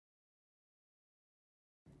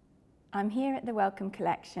I'm here at the Wellcome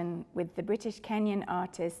Collection with the British-Kenyan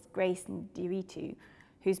artist Grace Ndiritu,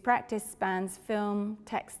 whose practice spans film,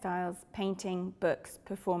 textiles, painting, books,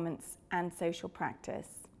 performance, and social practice.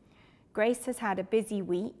 Grace has had a busy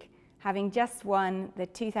week, having just won the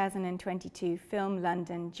 2022 Film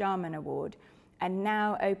London Jarman Award, and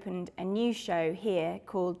now opened a new show here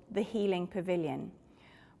called the Healing Pavilion.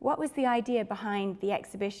 What was the idea behind the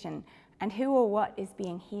exhibition, and who or what is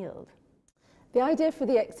being healed? The idea for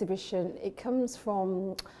the exhibition, it comes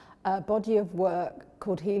from a body of work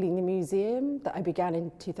called Healing the Museum that I began in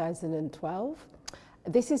 2012.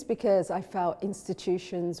 This is because I felt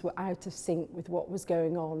institutions were out of sync with what was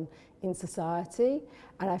going on in society,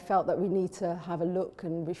 and I felt that we need to have a look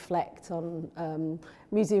and reflect on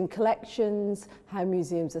museum collections, how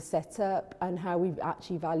museums are set up, and how we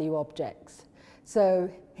actually value objects. So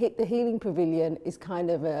the Healing Pavilion is kind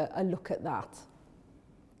of a look at that.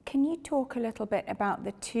 Can you talk a little bit about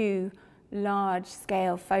the two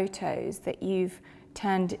large-scale photos that you've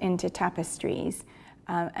turned into tapestries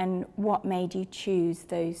and what made you choose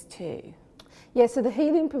those two? Yeah, so the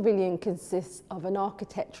Healing Pavilion consists of an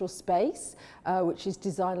architectural space which is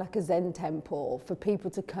designed like a Zen temple for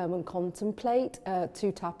people to come and contemplate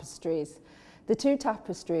two tapestries. The two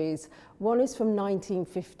tapestries, one is from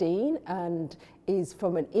 1915 and is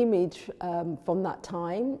from an image from that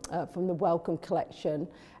time, from the Wellcome Collection,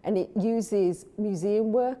 and it uses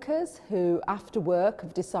museum workers who after work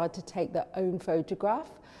have decided to take their own photograph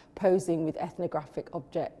posing with ethnographic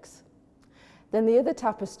objects. Then the other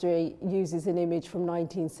tapestry uses an image from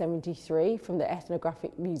 1973 from the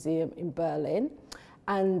Ethnographic Museum in Berlin,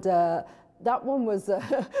 and that one was a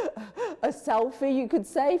selfie, you could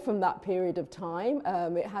say, from that period of time.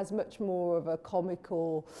 It has much more of a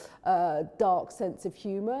comical, dark sense of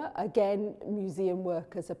humour. Again, museum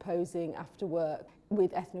workers are posing after work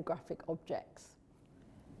with ethnographic objects.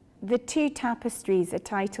 The two tapestries are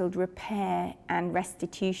titled Repair and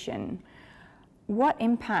Restitution. What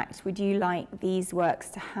impact would you like these works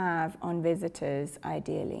to have on visitors,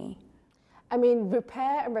 ideally? I mean,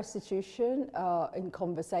 repair and restitution are in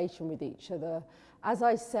conversation with each other. As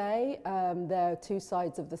I say, they're two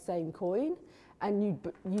sides of the same coin, and you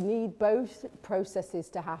need both processes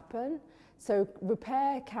to happen. So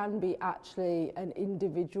repair can be actually an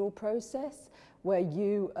individual process where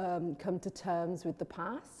you come to terms with the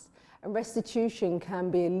past, and restitution can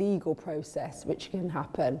be a legal process which can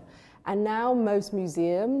happen. And now most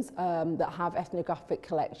museums that have ethnographic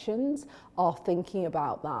collections are thinking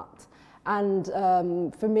about that. And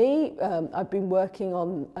for me, I've been working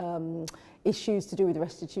on issues to do with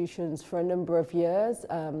restitutions for a number of years.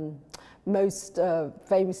 Most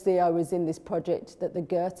famously, I was in this project that the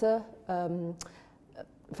Goethe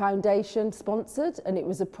Foundation sponsored, and it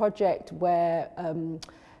was a project where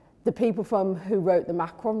the people who wrote the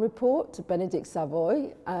Macron report, Bénédicte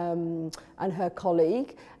Savoy and her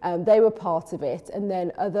colleague, they were part of it, and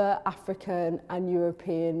then other African and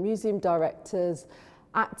European museum directors,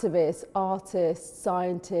 activists, artists,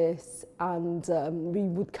 scientists, and we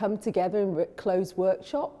would come together in closed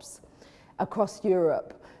workshops across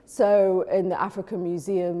Europe. So in the African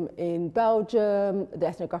Museum in Belgium, the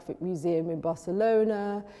Ethnographic Museum in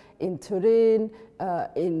Barcelona, in Turin,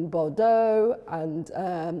 in Bordeaux, and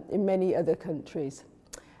in many other countries.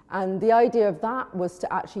 And the idea of that was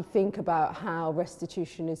to actually think about how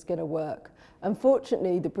restitution is going to work.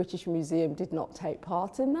 Unfortunately, the British Museum did not take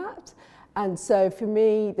part in that. And so for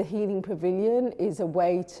me, the Healing Pavilion is a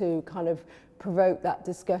way to kind of provoke that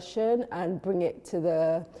discussion and bring it to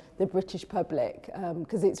the British public,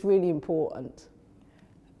 because it's really important.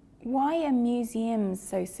 Why are museums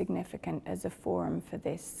so significant as a forum for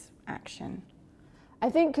this action? I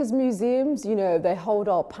think because museums, you know, they hold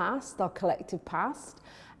our past, our collective past,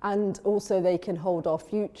 and also they can hold our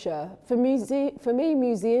future. For me,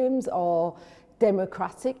 museums are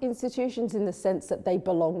democratic institutions in the sense that they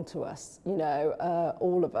belong to us, you know,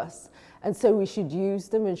 all of us. And so we should use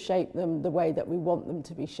them and shape them the way that we want them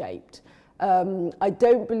to be shaped. I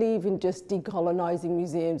don't believe in just decolonizing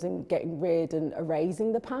museums and getting rid and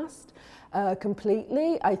erasing the past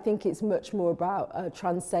completely. I think it's much more about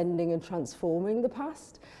transcending and transforming the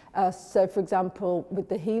past. So for example, with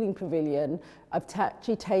the Healing Pavilion, I've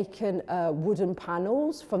actually taken wooden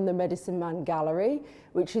panels from the Medicine Man Gallery,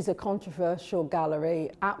 which is a controversial gallery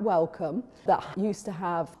at Wellcome that used to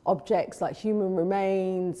have objects like human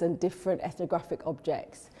remains and different ethnographic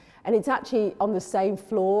objects. And it's actually on the same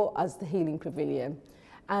floor as the Healing Pavilion.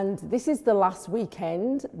 And this is the last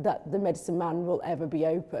weekend that the Medicine Man will ever be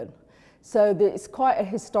open. So it's quite a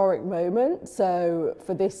historic moment for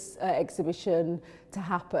this exhibition to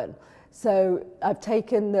happen. So I've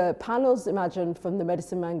taken the panels, imagine, from the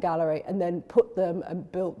Medicine Man Gallery and then put them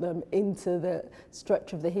and built them into the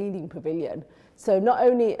structure of the Healing Pavilion. So not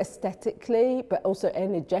only aesthetically, but also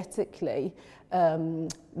energetically,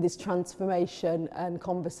 this transformation and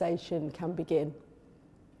conversation can begin.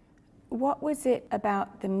 What was it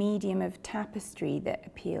about the medium of tapestry that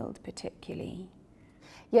appealed particularly?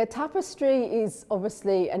 Yeah, tapestry is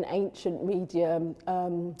obviously an ancient medium.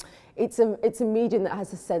 It's a medium that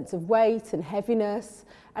has a sense of weight and heaviness.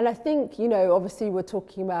 And I think, you know, obviously we're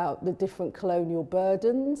talking about the different colonial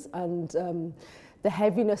burdens and the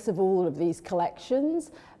heaviness of all of these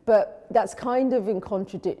collections, but that's kind of in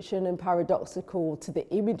contradiction and paradoxical to the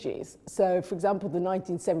images. So, for example, the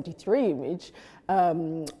 1973 image,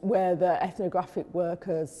 where the ethnographic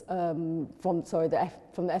workers from the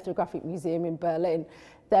Ethnographic Museum in Berlin,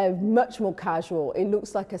 they're much more casual. It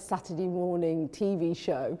looks like a Saturday morning TV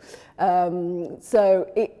show.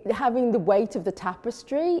 So having the weight of the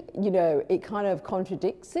tapestry, you know, it kind of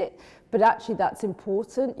contradicts it, but actually that's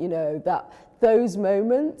important, you know, that those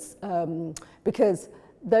moments, because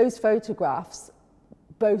those photographs,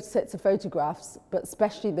 both sets of photographs, but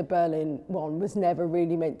especially the Berlin one, was never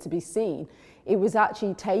really meant to be seen. It was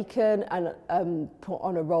actually taken and put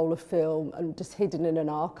on a roll of film and just hidden in an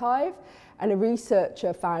archive. And a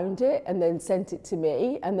researcher found it and then sent it to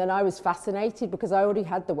me. And then I was fascinated because I already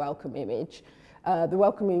had the Wellcome image. The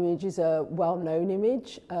Wellcome image is a well-known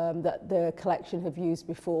image that the collection have used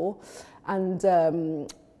before. And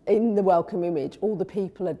in the Wellcome image, all the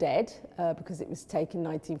people are dead because it was taken in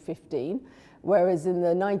 1915. Whereas in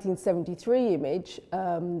the 1973 image,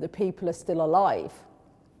 the people are still alive.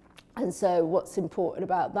 And so what's important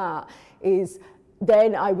about that is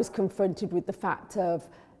then I was confronted with the fact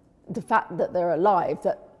that they're alive,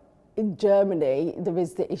 that in Germany there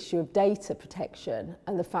is the issue of data protection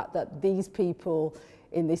and the fact that these people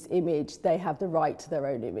in this image, they have the right to their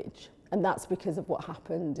own image. And that's because of what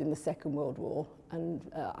happened in the Second World War and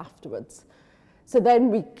afterwards. So then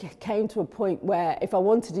we came to a point where if I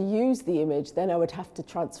wanted to use the image, then I would have to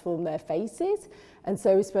transform their faces. And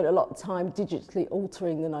so we spent a lot of time digitally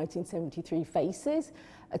altering the 1973 faces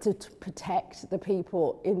to protect the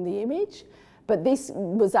people in the image. But this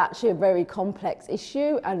was actually a very complex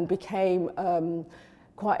issue and became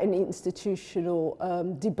quite an institutional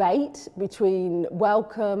debate between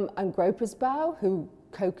Wellcome and Gropersbau, who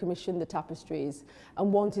co-commissioned the tapestries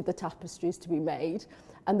and wanted the tapestries to be made,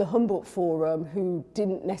 and the Humboldt Forum, who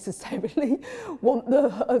didn't necessarily want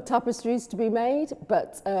the tapestries to be made,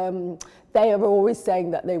 but they are always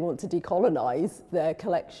saying that they want to decolonize their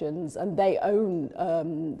collections and they own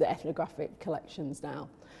the ethnographic collections now.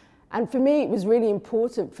 And for me, it was really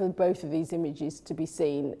important for both of these images to be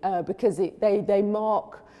seen because they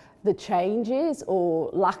mark the changes or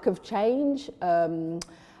lack of change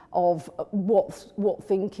of what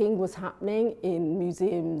thinking was happening in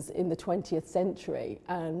museums in the 20th century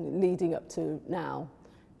and leading up to now.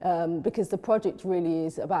 Because the project really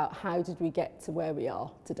is about how did we get to where we are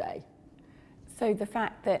today. So the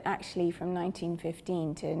fact that actually from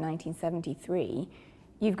 1915 to 1973,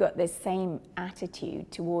 you've got this same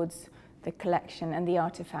attitude towards the collection and the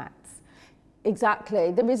artifacts.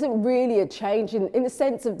 Exactly. There isn't really a change in the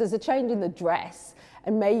sense of there's a change in the dress.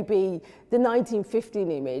 And maybe the 1915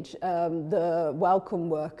 image, the Wellcome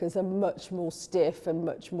workers are much more stiff and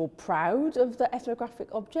much more proud of the ethnographic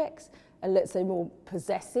objects and let's say more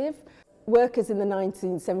possessive. Workers in the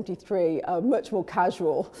 1973 are much more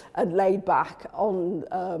casual and laid back on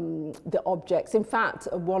the objects. In fact,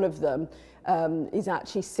 one of them is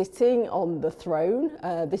actually sitting on the throne.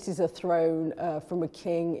 This is a throne from a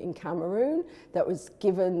king in Cameroon that was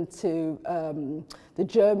given to the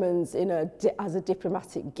Germans as a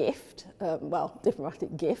diplomatic gift,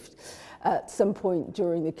 at some point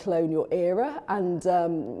during the colonial era. And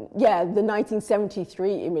yeah, the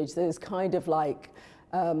 1973 image, there's kind of like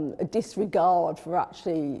a disregard for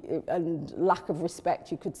actually, and lack of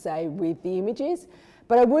respect, you could say, with the images.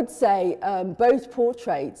 But I would say both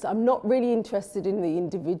portraits, I'm not really interested in the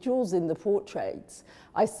individuals in the portraits.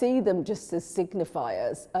 I see them just as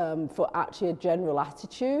signifiers for actually a general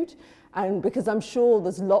attitude. And because I'm sure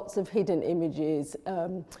there's lots of hidden images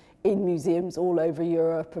in museums all over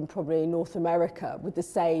Europe and probably in North America with the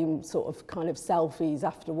same sort of kind of selfies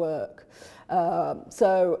after work.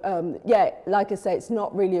 Yeah, like I say, it's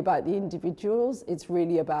not really about the individuals, it's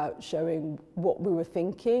really about showing what we were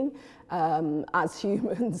thinking as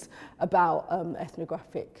humans about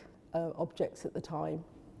ethnographic objects at the time.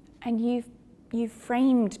 And you've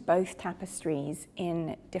framed both tapestries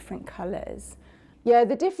in different colours. Yeah,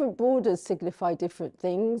 the different borders signify different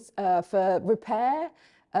things. For Repair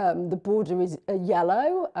The border is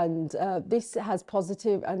yellow, and this has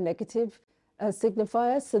positive and negative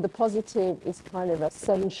signifiers. So the positive is kind of a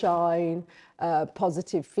sunshine,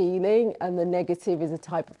 positive feeling, and the negative is a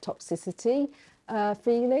type of toxicity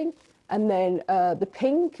feeling. And then the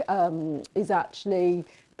pink is actually,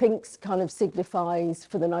 pink's kind of signifies,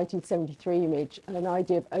 for the 1973 image, an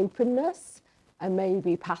idea of openness and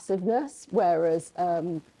maybe passiveness, whereas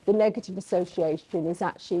the negative association is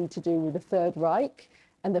actually to do with the Third Reich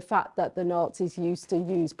and the fact that the Nazis used to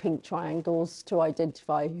use pink triangles to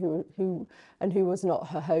identify who was not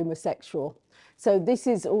homosexual. So this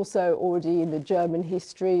is also already in the German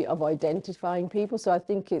history of identifying people. So I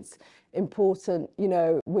think it's important, you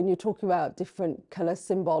know, when you're talking about different colour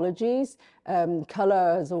symbologies,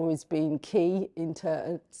 colour has always been key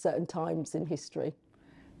into certain times in history.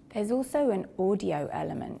 There's also an audio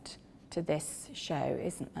element to this show,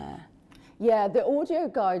 isn't there? Yeah, the audio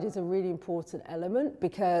guide is a really important element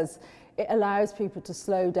because it allows people to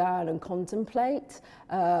slow down and contemplate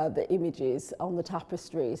the images on the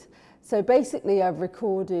tapestries. So basically I've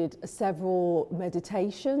recorded several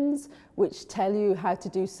meditations which tell you how to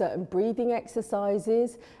do certain breathing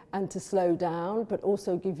exercises and to slow down, but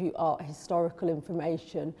also give you art historical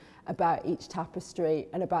information about each tapestry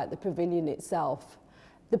and about the pavilion itself.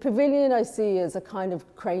 The pavilion I see as a kind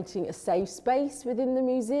of creating a safe space within the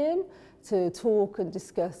museum to talk and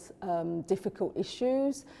discuss difficult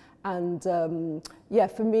issues. And yeah,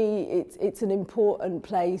 for me, it's an important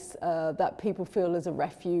place that people feel as a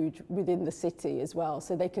refuge within the city as well.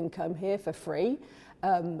 So they can come here for free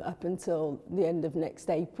up until the end of next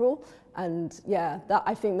April. And yeah,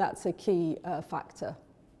 I think that's a key factor.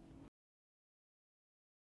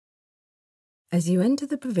 As you enter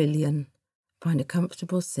the pavilion, find a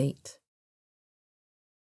comfortable seat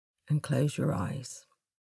and close your eyes.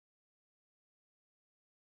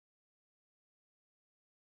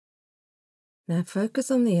 Now focus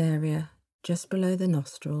on the area just below the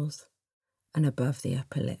nostrils and above the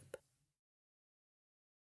upper lip.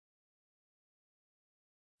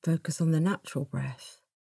 Focus on the natural breath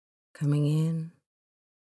coming in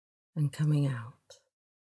and coming out.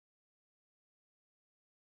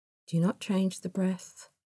 Do not change the breath,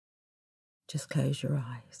 just close your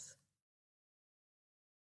eyes.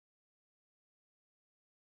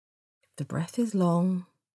 If the breath is long,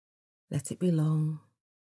 let it be long.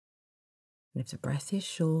 And if the breath is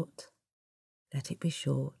short, let it be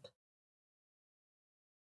short.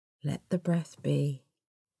 Let the breath be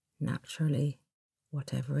naturally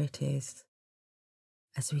whatever it is,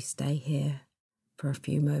 as we stay here for a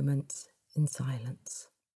few moments in silence.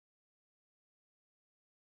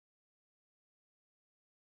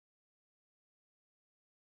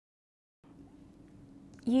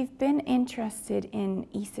 You've been interested in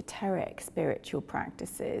esoteric spiritual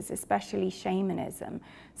practices, especially shamanism,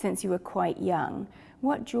 since you were quite young.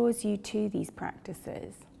 What draws you to these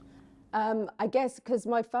practices? I guess because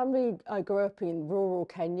my family, I grew up in rural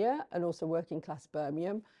Kenya and also working class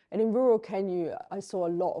Birmingham. And in rural Kenya, I saw a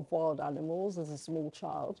lot of wild animals as a small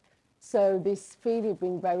child. So this feeling of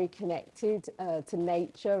being very connected to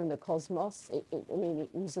nature and the cosmos, I mean, it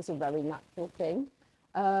was just a very natural thing.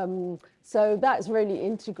 So that's really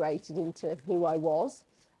integrated into who I was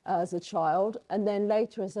as a child. And then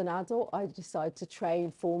later as an adult, I decided to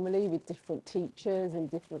train formally with different teachers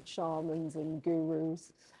and different shamans and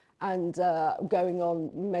gurus, and going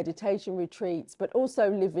on meditation retreats, but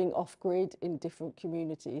also living off-grid in different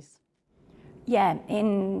communities. Yeah,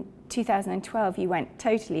 in 2012 you went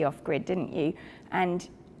totally off-grid, didn't you? And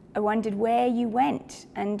I wondered where you went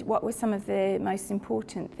and what were some of the most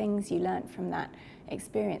important things you learnt from that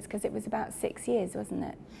experience, because it was about 6 years, wasn't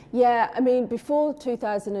it? Yeah, I mean, before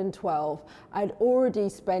 2012, I'd already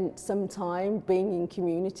spent some time being in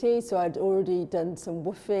community. So I'd already done some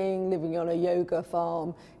woofing, living on a yoga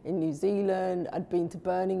farm in New Zealand. I'd been to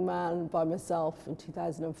Burning Man by myself in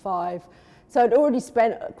 2005. So I'd already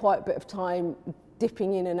spent quite a bit of time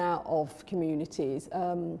dipping in and out of communities.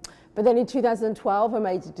 But then in 2012, I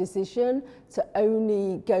made a decision to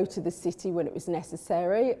only go to the city when it was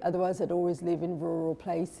necessary. Otherwise, I'd always live in rural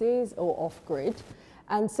places or off-grid.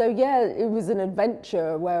 And so, yeah, it was an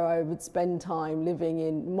adventure where I would spend time living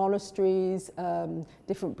in monasteries,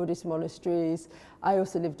 different Buddhist monasteries. I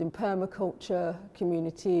also lived in permaculture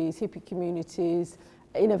communities, hippie communities,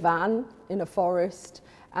 in a van, in a forest,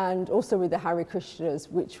 and also with the Hare Krishnas,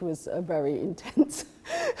 which was a very intense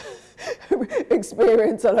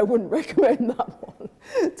experience, and I wouldn't recommend that one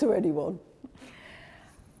to anyone.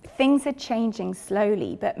 Things are changing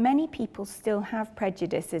slowly, but many people still have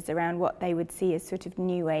prejudices around what they would see as sort of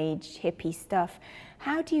new age, hippie stuff.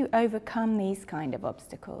 How do you overcome these kind of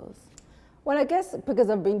obstacles? Well, I guess because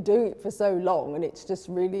I've been doing it for so long and it's just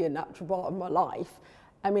really a natural part of my life.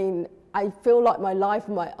 I mean, I feel like my life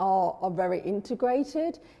and my art are very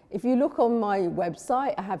integrated. If you look on my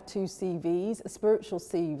website, I have 2 CVs, a spiritual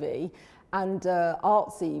CV and art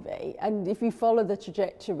CV. And if you follow the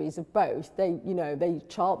trajectories of both, they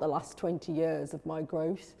chart the last 20 years of my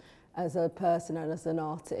growth as a person and as an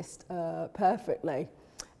artist perfectly.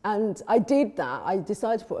 And I did that. I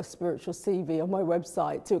decided to put a spiritual CV on my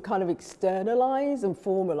website to kind of externalize and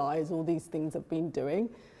formalize all these things I've been doing.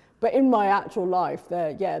 But in my actual life,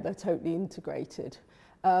 they're totally integrated.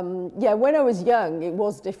 When I was young, it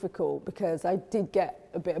was difficult because I did get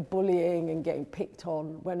a bit of bullying and getting picked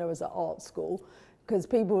on when I was at art school because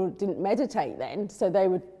people didn't meditate then. So they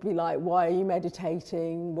would be like, why are you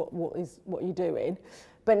meditating? What are you doing?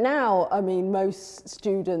 But now, I mean, most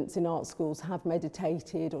students in art schools have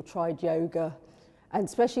meditated or tried yoga. And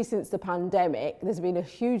especially since the pandemic, there's been a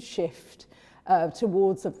huge shift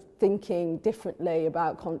towards thinking differently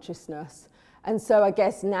about consciousness. And so I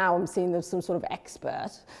guess now I'm seeing them some sort of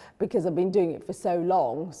expert because I've been doing it for so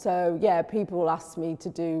long. So yeah, people ask me to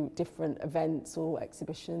do different events or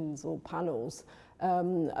exhibitions or panels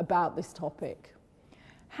about this topic.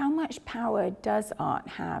 How much power does art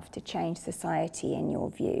have to change society in your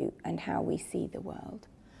view and how we see the world?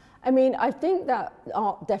 I mean, I think that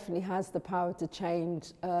art definitely has the power to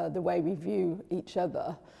change the way we view each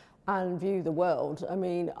other and view the world. I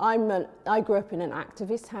mean, I grew up in an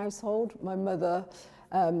activist household. My mother,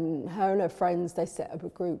 her and her friends, they set up a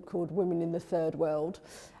group called Women in the Third World,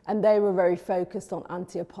 and they were very focused on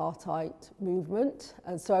anti-apartheid movement.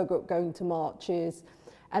 And so I grew up going to marches.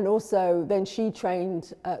 And also then she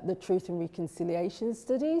trained at the Truth and Reconciliation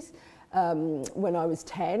Studies when I was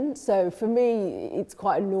 10. So for me, it's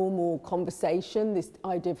quite a normal conversation, this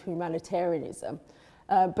idea of humanitarianism.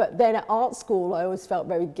 But then at art school, I always felt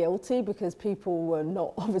very guilty because people were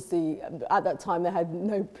not, obviously, at that time they had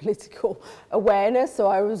no political awareness. So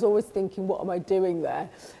I was always thinking, what am I doing there?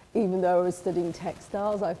 Even though I was studying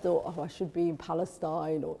textiles, I thought, oh, I should be in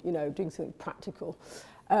Palestine or, doing something practical.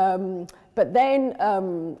 But then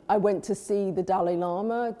I went to see the Dalai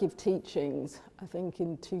Lama give teachings, I think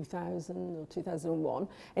in 2000 or 2001,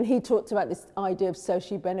 and he talked about this idea of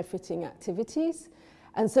socially benefiting activities.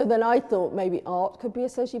 And so then I thought maybe art could be a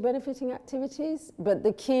socially benefiting activities, but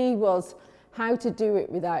the key was how to do it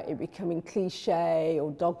without it becoming cliche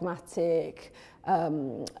or dogmatic.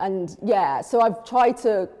 So I've tried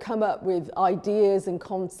to come up with ideas and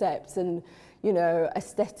concepts and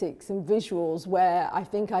aesthetics and visuals where I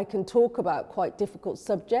think I can talk about quite difficult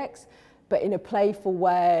subjects, but in a playful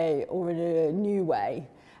way or in a new way.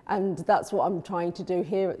 And that's what I'm trying to do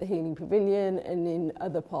here at the Healing Pavilion and in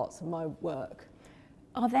other parts of my work.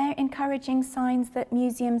 Are there encouraging signs that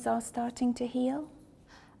museums are starting to heal?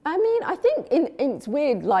 I mean, I think it's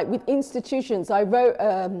weird, like with institutions, I wrote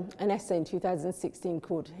an essay in 2016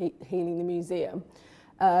 called Healing the Museum.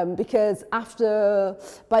 Because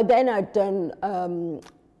by then I'd done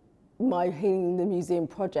my Healing the Museum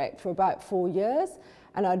project for about 4 years,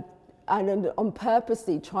 and I'd on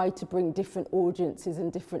purposely tried to bring different audiences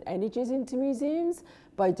and different energies into museums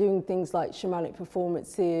by doing things like shamanic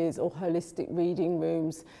performances or holistic reading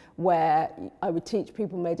rooms where I would teach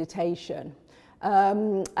people meditation.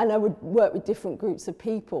 And I would work with different groups of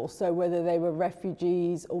people, so whether they were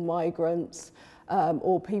refugees or migrants,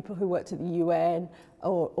 or people who worked at the UN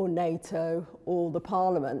or NATO or the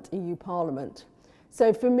Parliament, EU Parliament.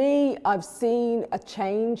 So for me, I've seen a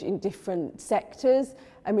change in different sectors.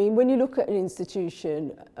 I mean, when you look at an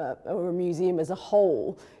institution or a museum as a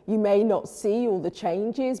whole, you may not see all the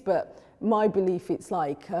changes, but my belief it's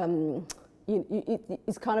like,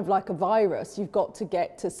 it's kind of like a virus. You've got to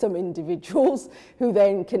get to some individuals who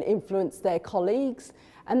then can influence their colleagues.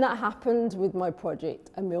 And that happened with my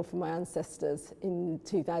project, A Meal for My Ancestors, in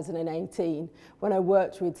 2018, when I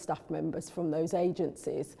worked with staff members from those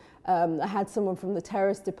agencies. I had someone from the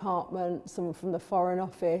terrorist department, someone from the Foreign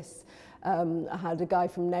Office, I had a guy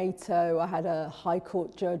from NATO, I had a High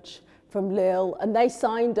Court judge from Lille, and they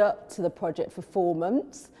signed up to the project for 4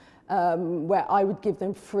 months, where I would give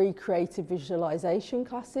them free creative visualization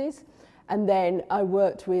classes. And then I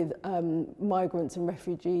worked with migrants and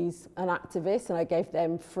refugees and activists, and I gave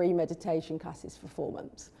them free meditation classes for 4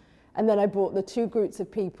 months. And then I brought the 2 groups of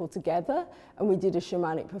people together, and we did a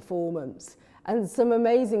shamanic performance. And some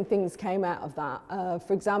amazing things came out of that.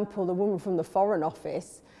 For example, the woman from the Foreign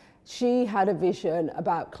Office, she had a vision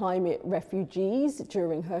about climate refugees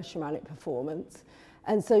during her shamanic performance.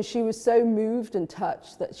 And so she was so moved and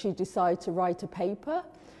touched that she decided to write a paper.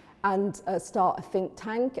 and start a think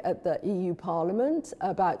tank at the EU Parliament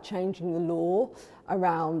about changing the law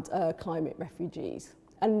around climate refugees.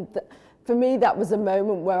 And for me, that was a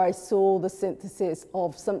moment where I saw the synthesis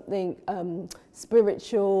of something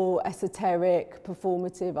spiritual, esoteric,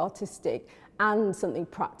 performative, artistic, and something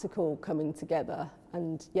practical coming together.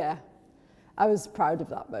 And yeah, I was proud of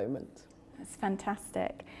that moment. That's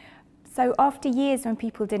fantastic. So after years when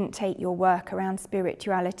people didn't take your work around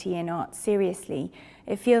spirituality and art seriously,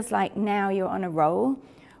 it feels like now you're on a roll.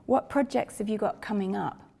 What projects have you got coming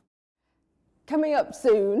up? Coming up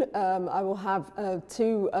soon, I will have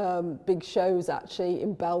two big shows actually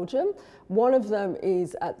in Belgium. One of them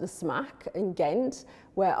is at the SMAC in Ghent,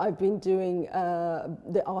 where I've been doing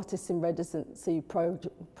the Artists in Residency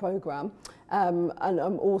program, and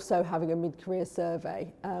I'm also having a mid-career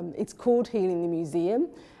survey. It's called Healing the Museum,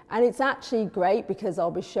 and it's actually great because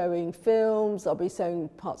I'll be showing films, I'll be showing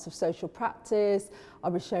parts of social practice,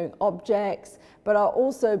 I'll be showing objects, but I'll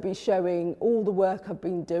also be showing all the work I've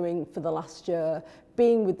been doing for the last year,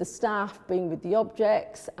 being with the staff, being with the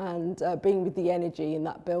objects, and being with the energy in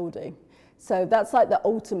that building. So that's like the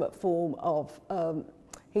ultimate form of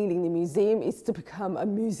healing the museum, is to become a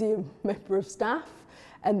museum member of staff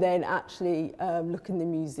and then actually look in the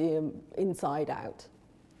museum inside out.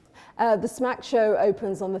 The SMAC show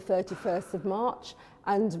opens on the 31st of March,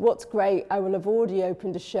 and what's great, I will have already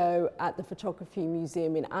opened a show at the Photography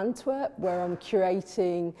Museum in Antwerp, where I'm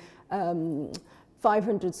curating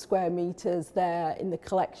 500 square meters there in the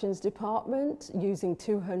collections department, using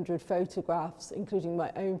 200 photographs, including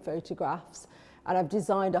my own photographs. And I've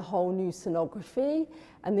designed a whole new scenography,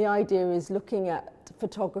 and the idea is looking at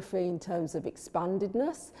photography in terms of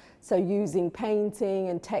expandedness, so using painting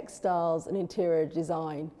and textiles and interior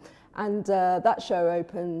design. And that show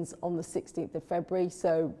opens on the 16th of February,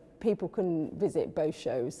 so people can visit both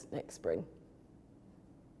shows next spring.